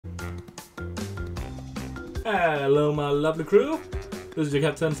Hello my lovely crew, this is your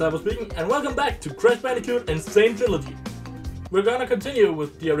Captain Sabo speaking, and welcome back to Crash Bandicoot N-Sane Trilogy. We're gonna continue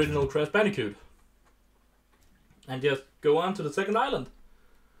with the original Crash Bandicoot. And just go on to the second island.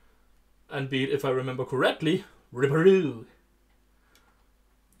 And beat, if I remember correctly, Ripperoo.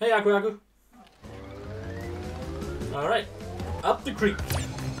 Hey Aku Aku. Alright, up the creek.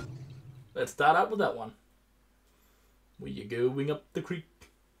 Let's start out with that one. We are going up the creek.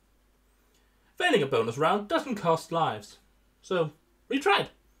 Failing a bonus round doesn't cost lives. So, retry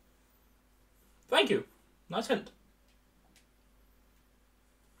it. Thank you. Nice hint.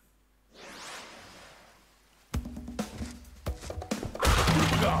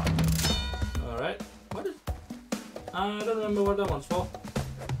 Alright. What is... I don't remember what that one's for.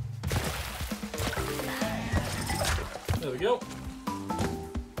 There we go.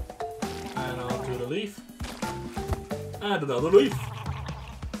 And on to the leaf. And another leaf.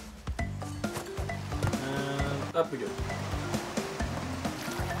 And up we go.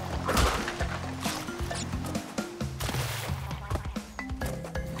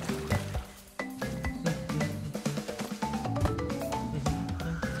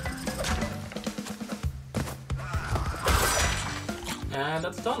 And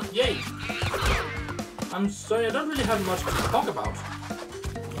that's done. Yay! I'm sorry, I don't really have much to talk about.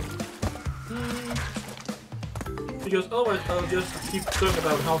 Because otherwise I'll just keep talking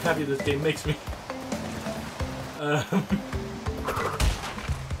about how happy this game makes me.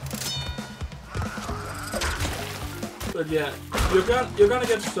 But yeah, you're gonna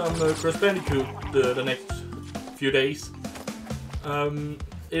get some Crash Bandicoot the next few days.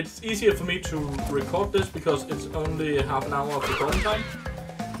 It's easier for me to record this because it's only half an hour of recording time.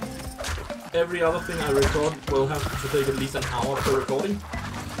 Every other thing I record will have to take at least an hour per recording.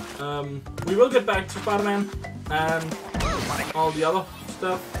 We will get back to Spider-Man and all the other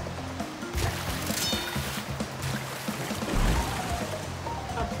stuff.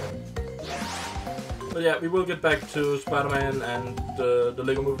 But yeah, we will get back to Spider-Man and the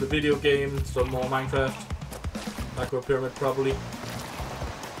Lego Movie video game, some more Minecraft, Micro Pyramid probably.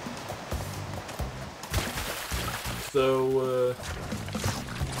 So,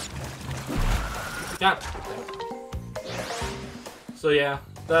 yeah. So yeah,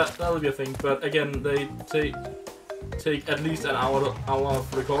 that'll be a thing. But again, they take at least an hour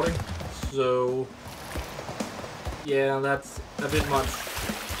of recording. So yeah, that's a bit much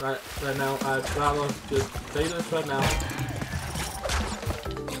right now. I'd rather just play this right now.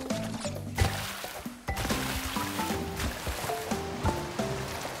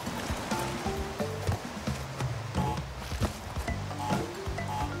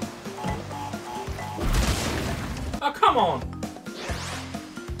 Oh, come on!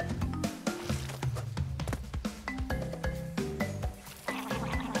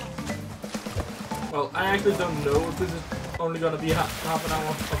 Well, I actually don't know if this is only gonna be half an hour.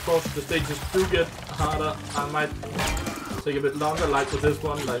 Of course, the stages do get harder. I might take a bit longer, like with this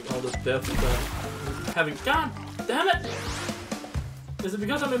one, like all the deaths that having. God damn it! Is it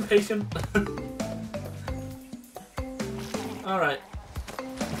because I'm impatient? Alright.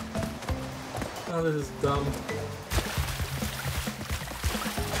 Oh, this is dumb.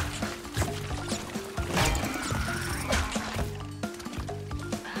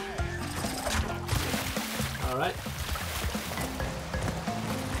 Alright.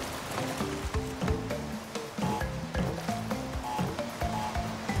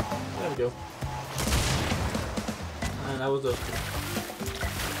 There we go. And that was those two.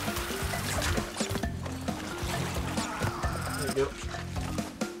 There we go.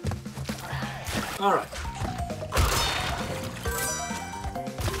 Alright.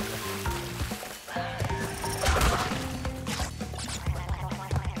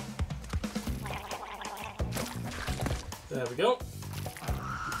 There we go.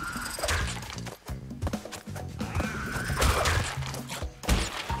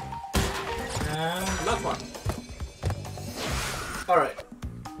 And last one. Alright.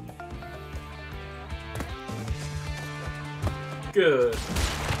 Good.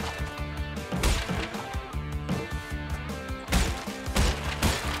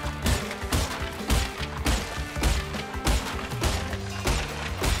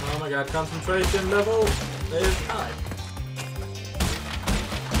 Oh my god, concentration level is high.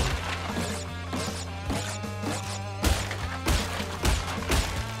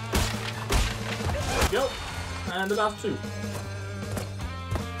 Go. And the last two.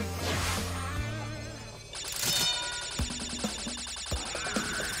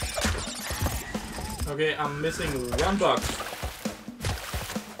 Okay, I'm missing one box.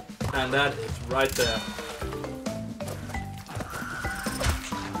 And that is right there.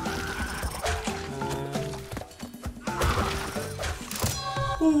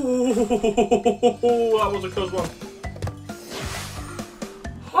 Ooh, that was a close one.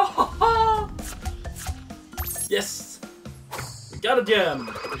 Ha ha ha! Yes! We got a gem!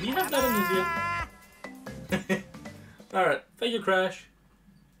 Did he have that in his ear? Alright, thank you, Crash.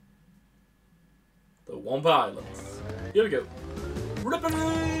 The Wampa Islands. Here we go.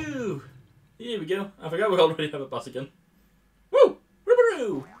 Ripperoo! Here we go. I forgot we already have a boss again. Woo!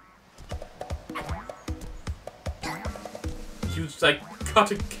 Ripperoo! Huge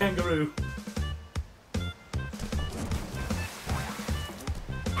psychotic kangaroo.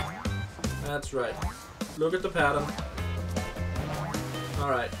 That's right. Look at the pattern.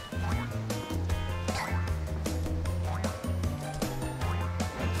 Alright.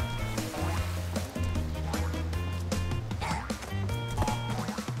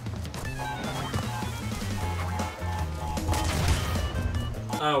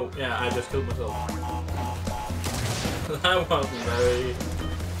 Oh, yeah, I just killed myself. That wasn't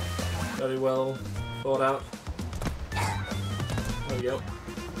very well thought out. There we go.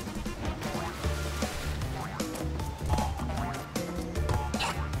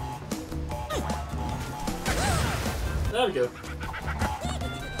 There we go.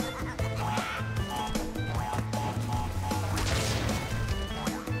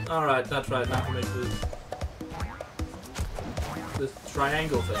 Alright, that's right, now to make this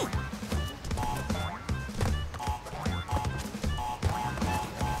triangle thing.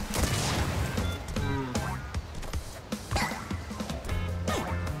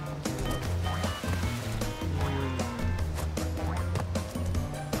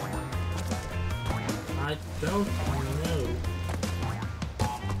 I don't know.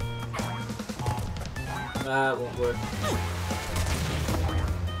 That won't work.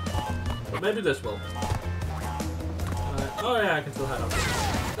 But maybe this will. Oh yeah, I can still head up.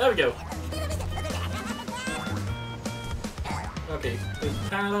 There we go. Okay, this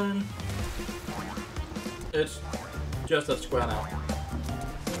pattern. It's just a square now.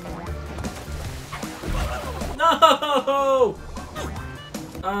 No!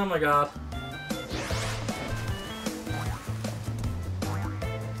 Oh my god.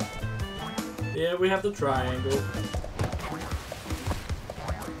 Yeah, we have the triangle.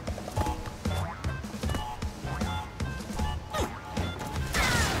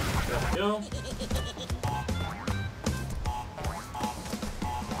 There we go.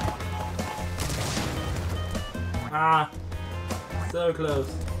 Ah, so close.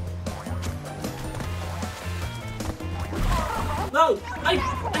 No, I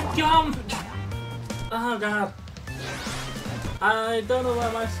jumped. Oh god. I don't know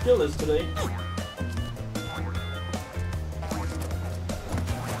where my skill is today.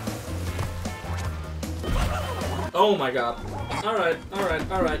 Oh my god. Alright,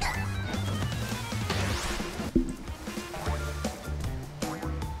 alright, alright.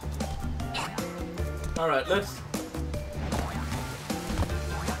 Alright, let's...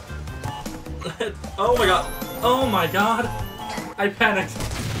 Oh my god. Oh my god. I panicked.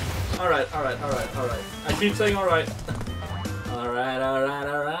 Alright, alright, alright, alright. I keep saying alright. Alright, alright,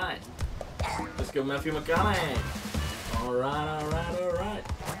 alright. Let's go Matthew McConaughey. Alright, alright, alright.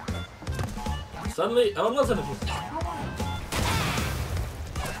 Suddenly, oh, not suddenly.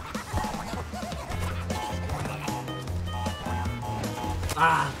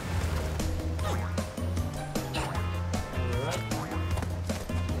 Ah. Alright.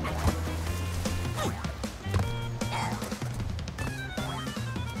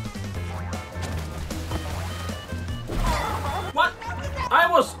 What? I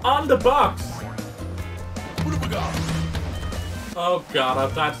was on the box. What have we got? Oh god,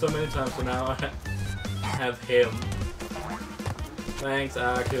 I've died so many times, so now I have him. Thanks,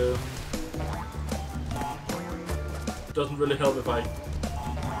 Aku. Doesn't really help if I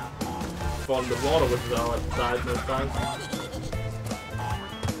fall in the water, which is how I died most times.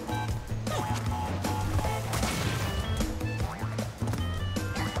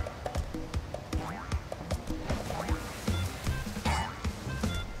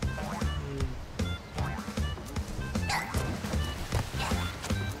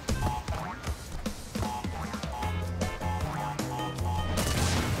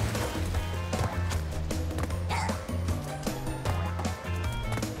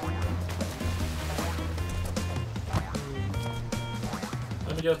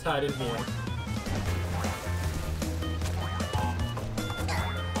 Let me just hide in here.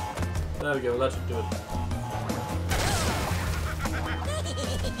 There we go, that should do it.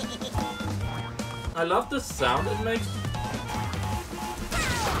 I love the sound it makes.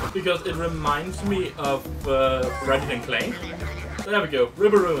 Because it reminds me of Ratchet & Clank. There we go,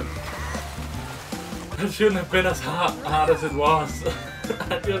 River Ruin. It shouldn't have been as hard as it was.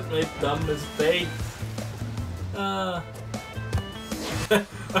 I just made dumb mistakes. Oh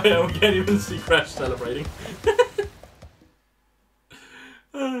yeah, we can't even see Crash celebrating.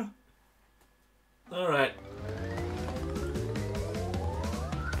 Alright.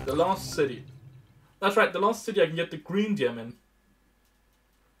 The Lost City. That's right, the Lost City I can get the green gem in.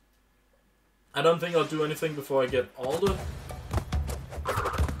 I don't think I'll do anything before I get all the...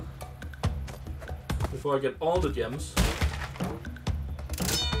 gems.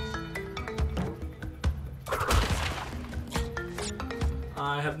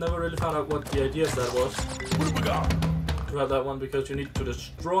 I have never really found out what the idea of that was. What have we got? About that one, because you need to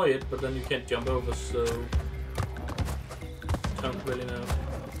destroy it, but then you can't jump over, so... Don't really know.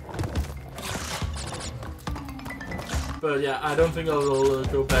 But yeah, I don't think I will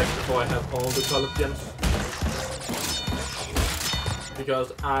go back before I have all the colored gems.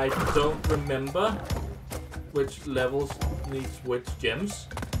 Because I don't remember which levels needs which gems.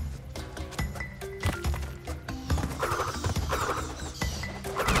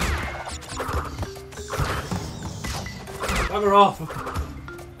 Bugger off!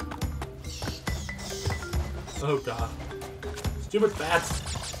 Oh god. Stupid bats!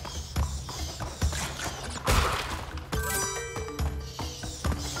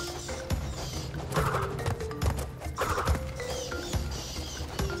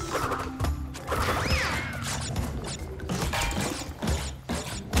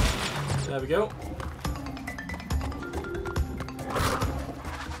 There we go.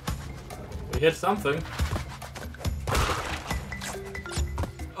 We hit something.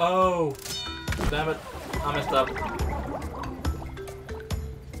 Oh, damn it! I messed up.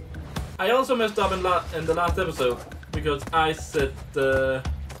 I also messed up in the last episode because I said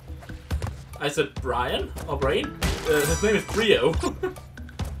Brian or Brain. His name is Brio.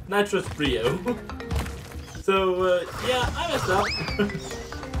 Nitrous Brio. So yeah, I messed up.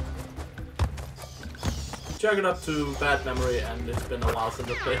 Chalk it up to bad memory, and it's been a while since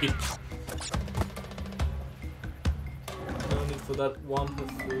I played. No need for that one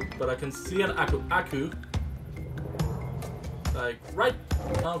food, but I can see an Aku. Like right.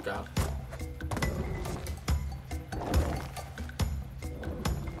 Oh god.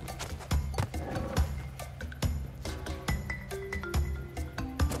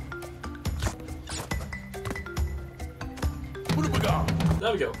 What have we got?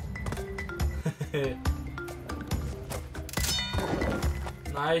 There we go.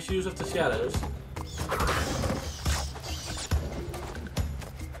 Nice use of the shadows.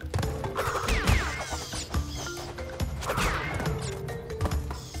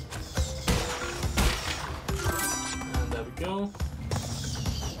 And there we go.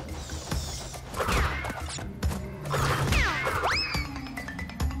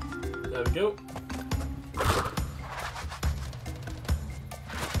 There we go.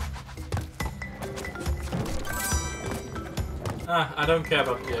 I don't care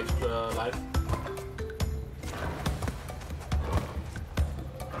about the extra life.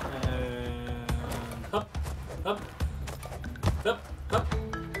 And up, up, up, up.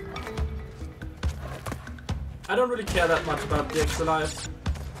 I don't really care that much about the extra life.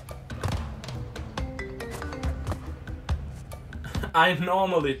 I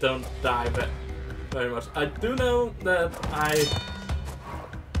normally don't die very much. I do know that I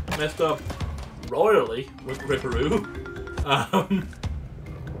messed up royally with Ripperoo. I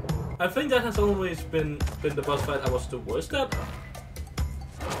think that has always been the boss fight I was the worst at,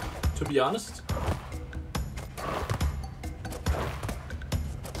 to be honest.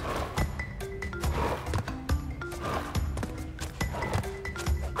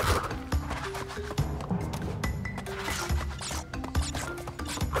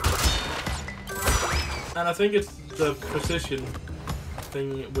 And I think it's the precision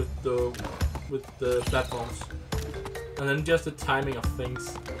thing with the platforms. And then just the timing of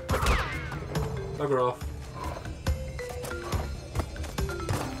things. Bugger off.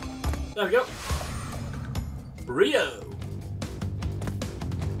 There we go. Brio.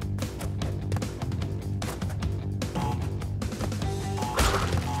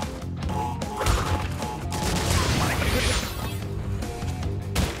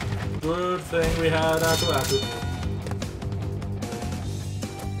 Good thing we had Aku.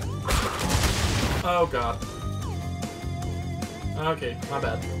 Oh god. Okay, my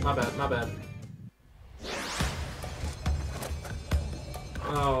bad.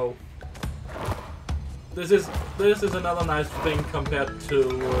 Oh. This is another nice thing compared to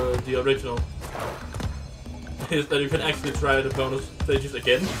the original. Is that you can actually try the bonus stages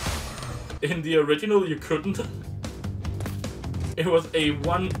again. In the original you couldn't. It was a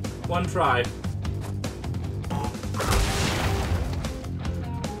one try.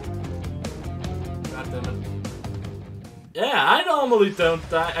 limit. Yeah, I normally don't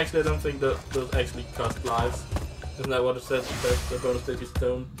die. Actually, I don't think that those actually cost lives. Isn't that what it says? That the bonus stages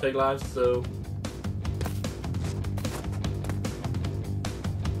don't take lives, so...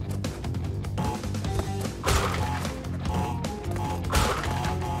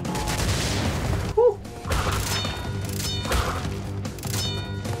 Whew.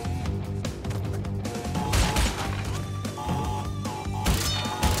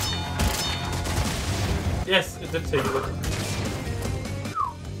 Yes, it did take it.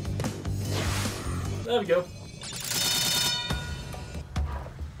 There we go.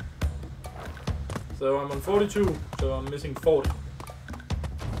 So I'm on 42, so I'm missing 40.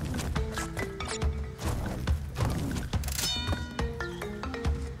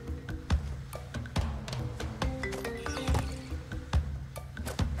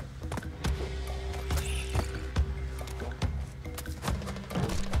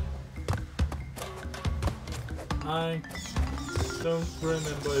 I don't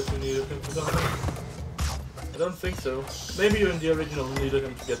remember if you needed him for something. I don't think so. Maybe you in the original needed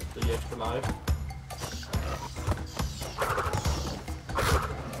him to get the extra life.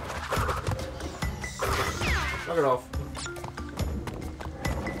 Knock it off.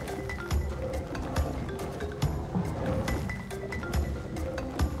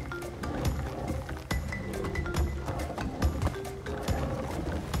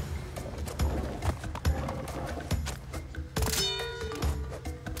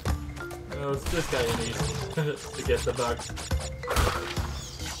 Oh, it's this guy you need to get the bugs.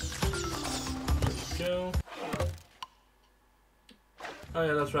 There we go. Oh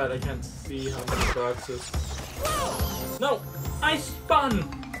yeah, that's right, I can't see how many bugs is. No! I spun!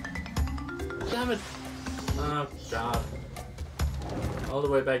 Damn it! Oh god. All the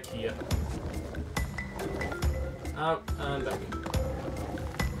way back here. Out and back.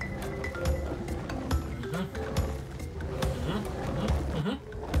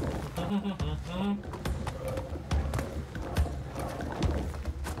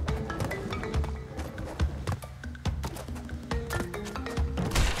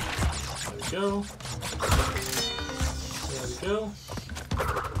 There we go. There we go.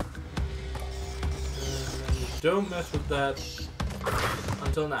 And then don't mess with that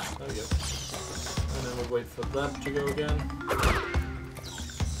until now. There we go. And then we'll wait for that to go again.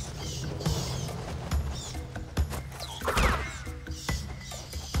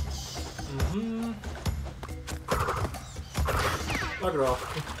 Bugger off.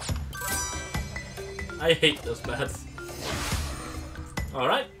 I hate those bats.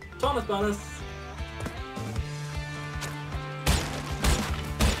 Alright, Thomas bonus.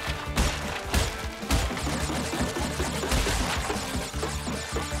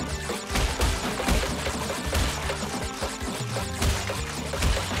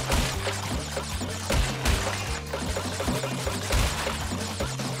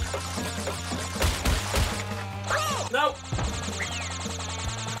 No!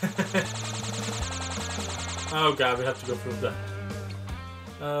 Oh god, we have to go through that.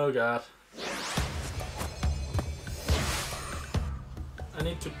 Oh god. I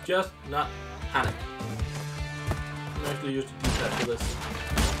need to just not panic. I'm actually used to do that for this.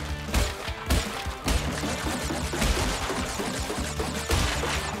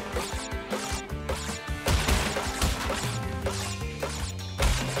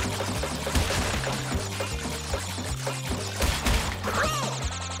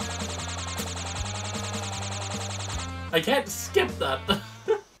 I can't skip that!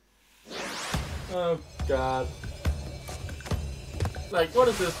 Oh god. Like, what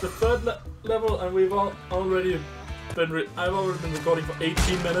is this? The third level and we've already been I've already been recording for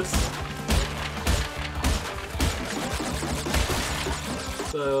 18 minutes.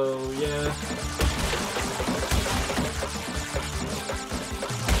 So, yeah.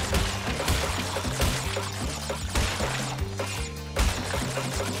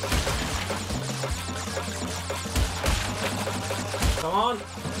 Come on!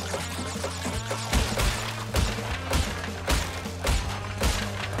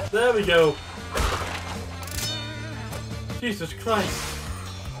 There we go! Jesus Christ!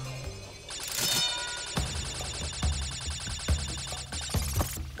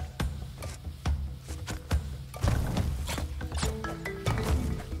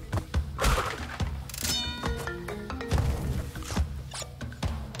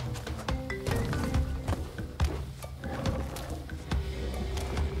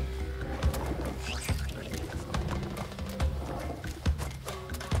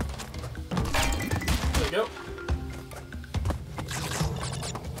 Go.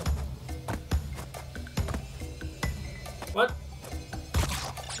 What?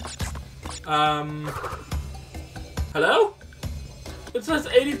 Hello? It says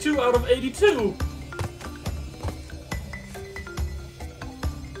 82 out of 82.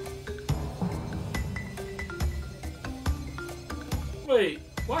 Wait,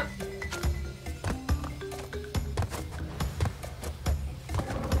 what?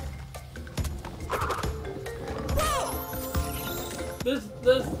 This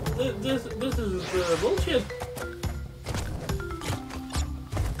is bullshit.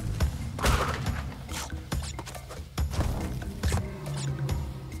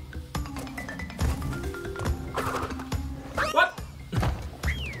 What?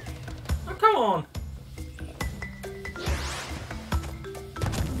 Oh, come on.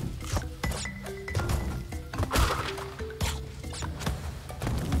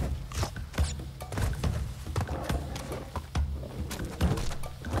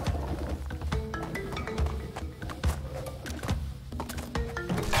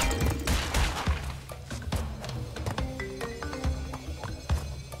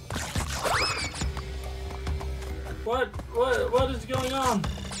 What is going on?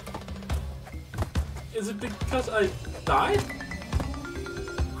 Is it because I died?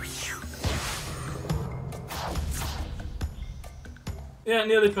 Yeah,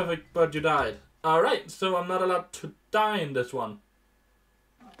 nearly perfect, but you died. Alright, so I'm not allowed to die in this one.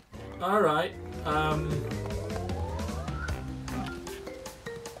 Alright,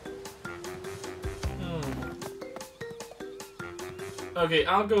 Okay,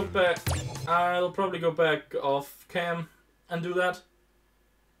 I'll go back. I'll probably go back off cam and do that.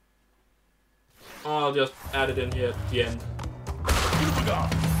 I'll just add it in here at the end.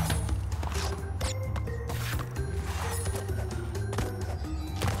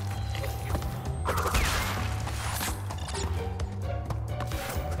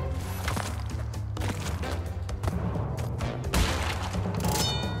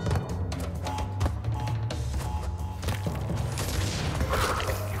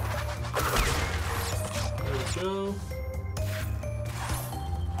 Go.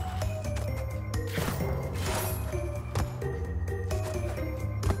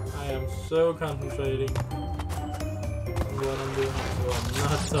 I am so concentrating on what I'm doing, so I'm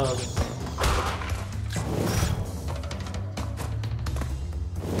not talking.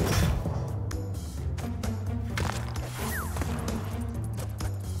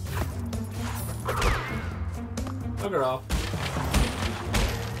 Bugger off.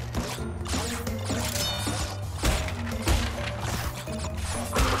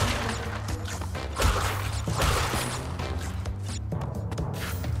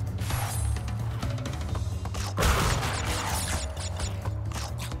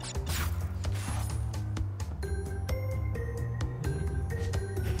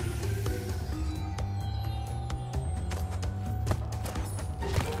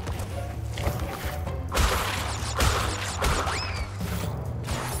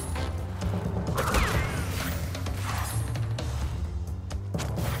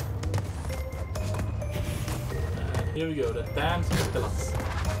 Here we go, the dance of pillars.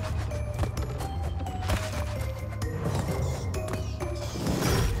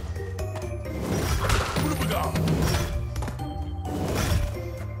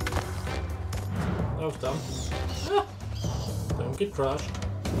 That was dumb. Ah, don't get crushed.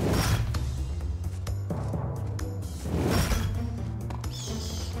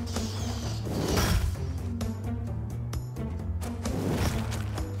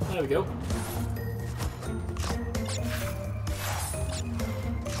 There we go.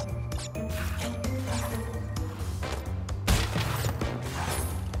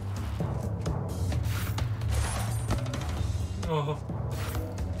 Oh.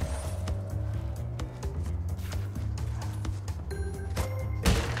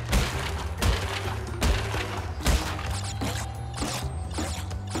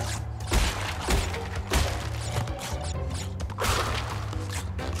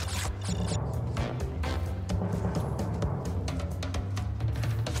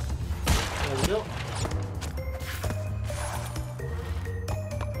 There we go.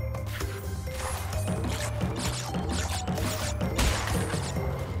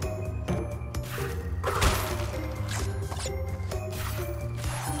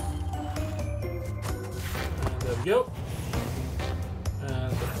 There we go.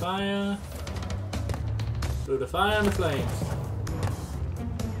 And the fire. Through the fire and the flames.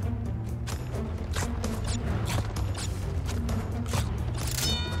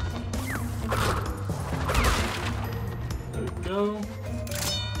 There we go.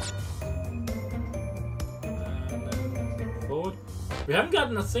 And then forward. We haven't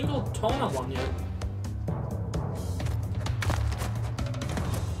gotten a single taller one yet.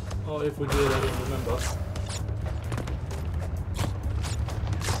 Or if we did, I don't remember.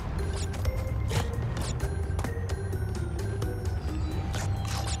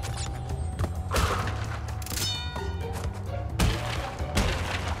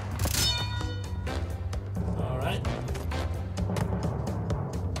 Alright.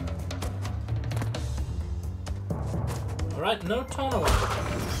 Alright, no tunnel.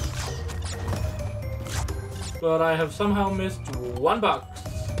 But I have somehow missed one box.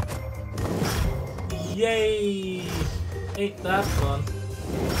 Yay! Ain't that fun?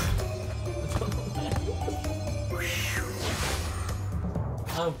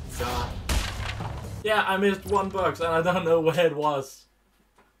 Oh god. Yeah, I missed one box and I don't know where it was.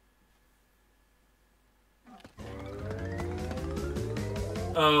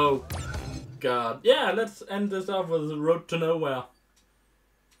 Oh god. Yeah, let's end this off with the road to nowhere.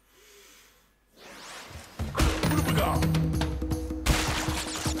 What do we got?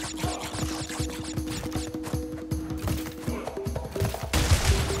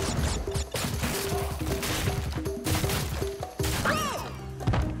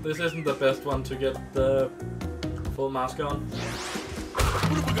 This isn't the best one to get the full mask on. What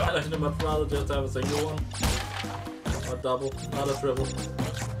do we got? I'd actually much rather just have a single one. Or double, not a triple.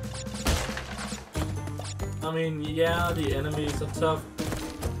 I mean, yeah, the enemies are tough.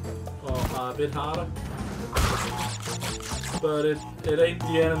 Or are a bit harder. But it ain't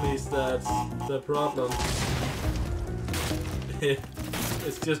the enemies that's the problem.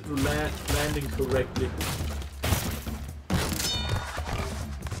 It's just landing correctly.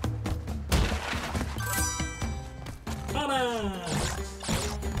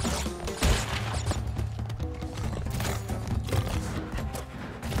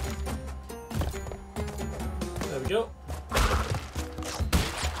 There we go.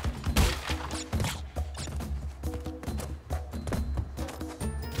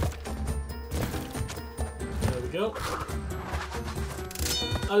 There we go.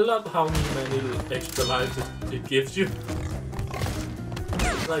 I love how many extra lives it gives you.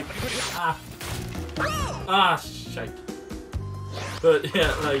 Like, shite. But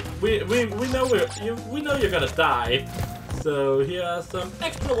yeah, like we know we know you're gonna die. So here are some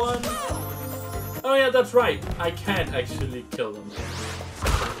extra ones. Oh yeah, that's right. I can't actually kill them.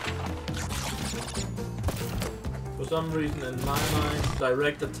 For some reason in my mind,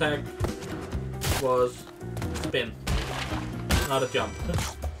 direct attack was spin, not a jump.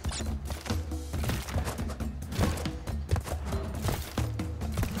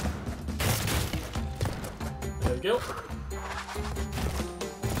 There we go.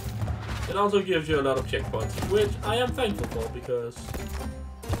 It also gives you a lot of checkpoints, which I am thankful for because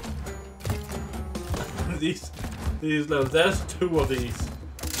these levels, there's 2 of these,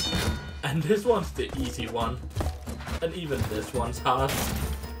 and this one's the easy one, and even this one's hard.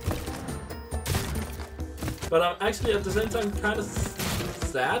 But I'm actually at the same time kind of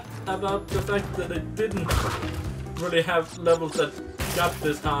sad about the fact that it didn't really have levels that got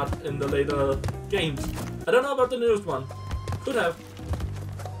this hard in the later games. I don't know about the newest one, could have,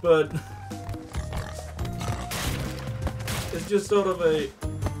 but it's just sort of a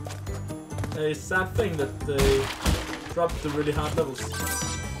sad thing that they dropped the really hard levels.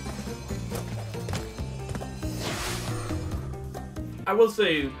 I will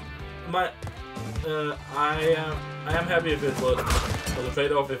say, I am happy if it was a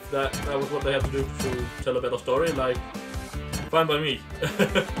trade-off. If that was what they had to do to tell a better story, like, fine by me.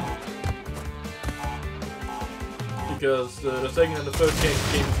 Because the second and the third game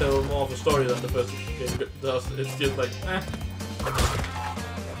can tell more of a story than the first game does. It's just like, eh.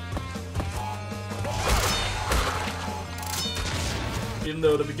 Even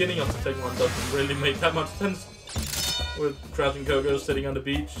though the beginning of the second one doesn't really make that much sense. With Crash and Coco sitting on the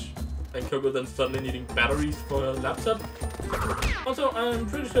beach, and Coco then suddenly needing batteries for a laptop. Also, I'm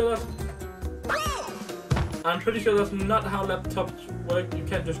pretty sure that's not how laptops work. You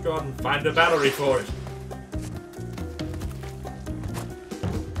can't just go out and find a battery for it.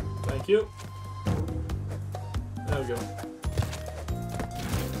 Thank you. There we go.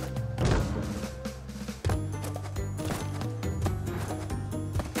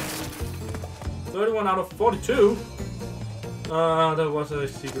 "31 out of 42? That was a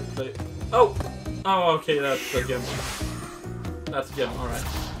secret play. Oh! Oh, okay, that's a gem. That's a gem, alright.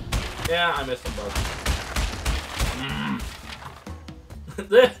 Yeah, I missed them both.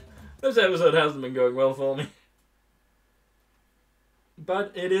 This episode hasn't been going well for me.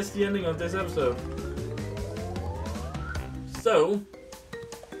 But it is the ending of this episode. So,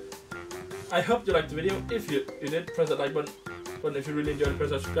 I hope you liked the video. If you did, press that like button. But if you really enjoyed it, press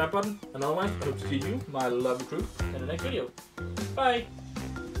that subscribe button. And otherwise, I hope to see you, my lovely crew, in the next video. Bye!